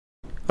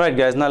Right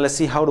guys, now let's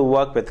see how to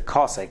work with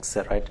cos x,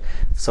 right?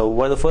 So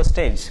what is the first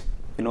stage?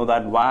 You know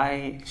that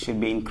y should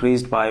be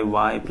increased by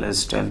y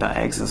plus delta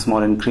x, a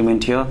small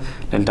increment here,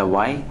 delta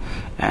y,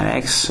 and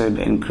x should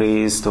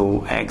increase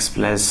to x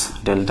plus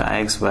delta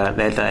x, where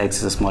delta x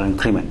is a small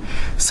increment.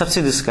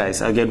 Substitute this,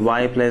 guys. I get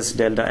y plus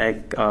delta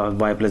x,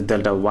 y plus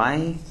delta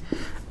y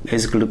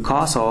is equal to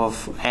cos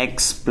of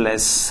x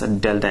plus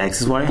delta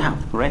x is what I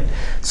have, right?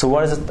 So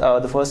what is it,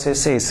 the first stage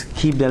says?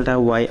 Keep delta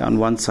y on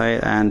one side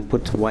and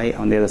put y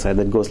on the other side.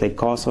 That goes like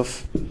cos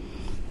of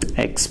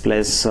x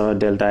plus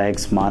delta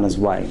x minus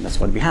y. That's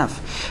what we have.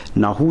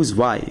 Now who's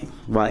y?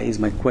 Y is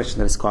my question.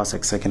 That is cos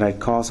x. I can write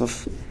cos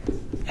of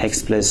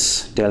x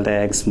plus delta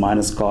x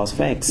minus cos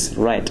of x,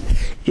 right?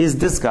 Is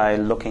this guy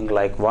looking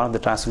like one of the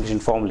transformation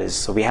formulas?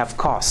 So we have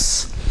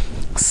cos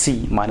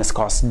c minus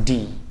cos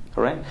d,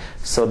 right?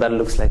 So that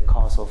looks like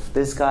cos of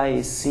this guy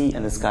is c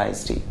and this guy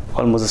is d,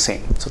 almost the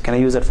same. So can I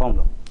use that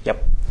formula?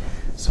 Yep.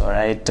 So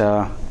write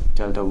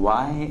delta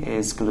y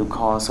is equal to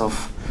cos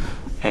of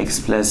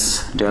x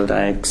plus delta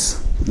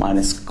x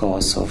minus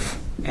cos of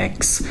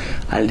x.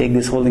 I'll take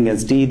this whole thing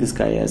as d, this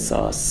guy as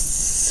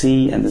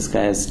c, and this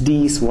guy as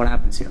d. So what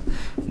happens here?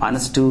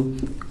 Minus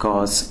 2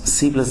 cos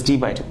c plus d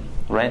by 2,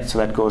 right? So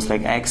that goes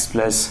like x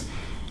plus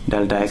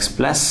delta x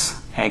plus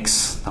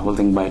x, the whole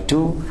thing by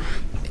 2,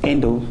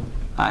 into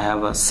I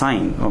have a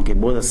sine. Okay,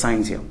 both are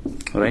signs here,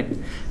 right?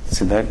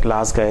 So that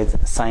last guy is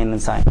sine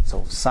and sine.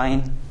 So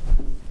sine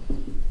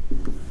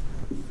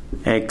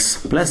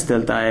x plus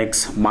delta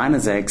x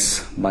minus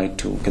x by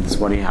 2. Okay, this is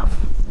what you have.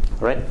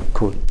 Alright,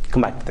 cool.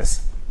 Come back to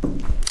this.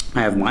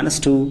 I have minus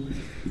 2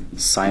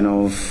 sine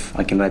of,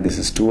 I can write this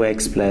as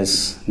 2x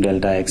plus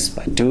delta x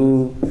by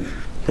 2.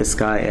 This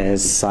guy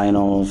is sine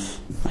of,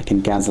 I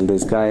can cancel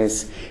these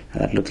guys.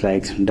 That looks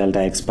like delta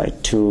x by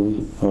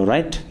 2.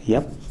 Alright,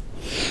 yep.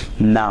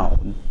 Now,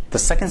 the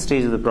second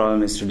stage of the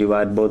problem is to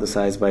divide both the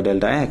sides by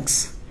delta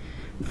x.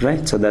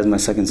 Right, so that's my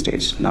second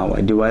stage. Now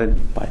I divide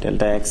it by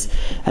delta x,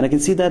 and I can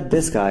see that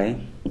this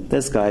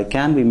guy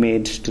can be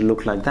made to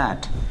look like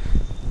that,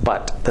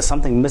 but there's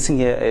something missing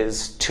here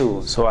is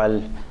 2. So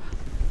I'll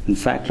in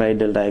fact write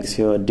delta x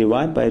here,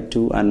 divide by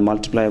 2 and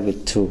multiply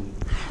with 2.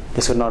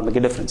 This would not make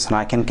a difference, and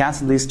I can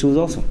cancel these 2's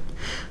also.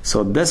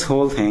 So this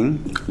whole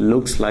thing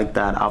looks like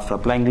that. After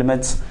applying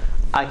limits,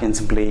 I can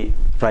simply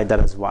write that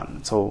as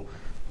 1. So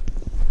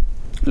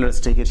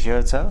let's take it here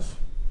itself.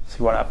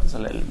 See what happens.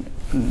 I'll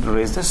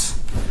erase this.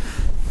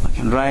 I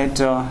can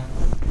write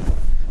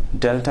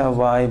delta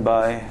y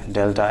by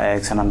delta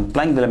x, and I'm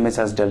applying the limits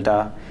as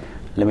delta,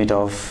 limit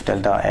of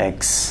delta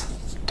x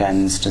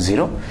tends to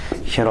 0.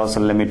 Here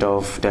also limit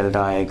of delta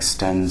x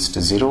tends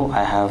to 0.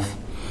 I have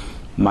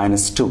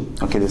minus 2.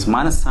 Okay, this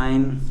minus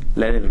sign,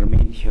 let it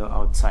remain here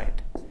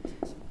outside.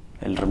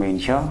 It'll remain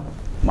here,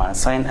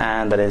 minus sign,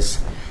 and that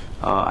is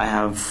I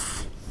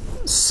have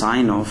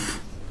sine of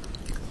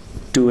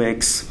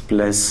 2x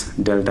plus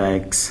delta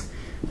x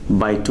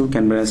by 2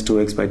 can be as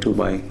 2x by 2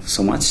 by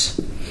so much,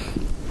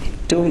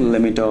 to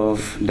limit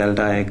of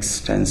delta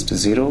x tends to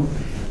 0,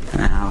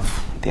 and I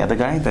have the other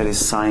guy, that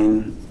is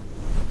sine,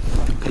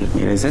 okay, let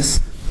me erase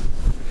this,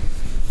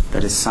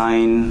 that is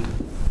sine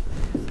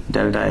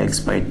delta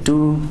x by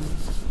 2,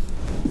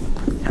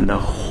 and the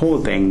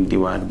whole thing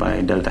divided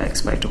by delta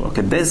x by 2.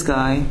 Okay, this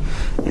guy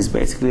is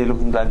basically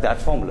looking like that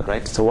formula,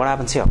 right? So what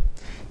happens here?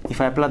 If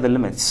I apply the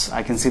limits,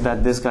 I can see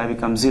that this guy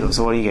becomes 0.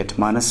 So what do you get?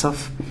 Minus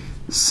of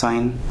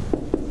sine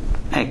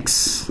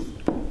x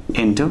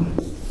into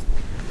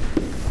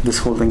this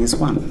whole thing is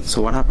 1.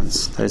 So what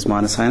happens? That is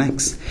minus sine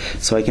x.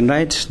 So I can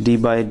write d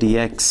by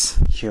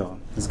dx here.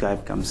 This guy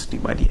becomes d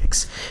by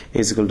dx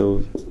is equal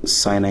to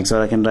sine x.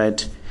 Or I can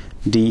write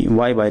dy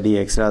by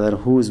dx. Rather,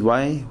 who is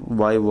y?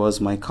 Y was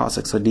my cos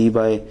x. So d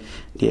by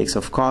dx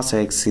of cos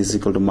x is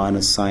equal to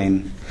minus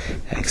sine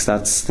x.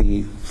 That's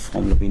the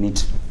formula we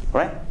need.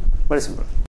 Right? Very simple.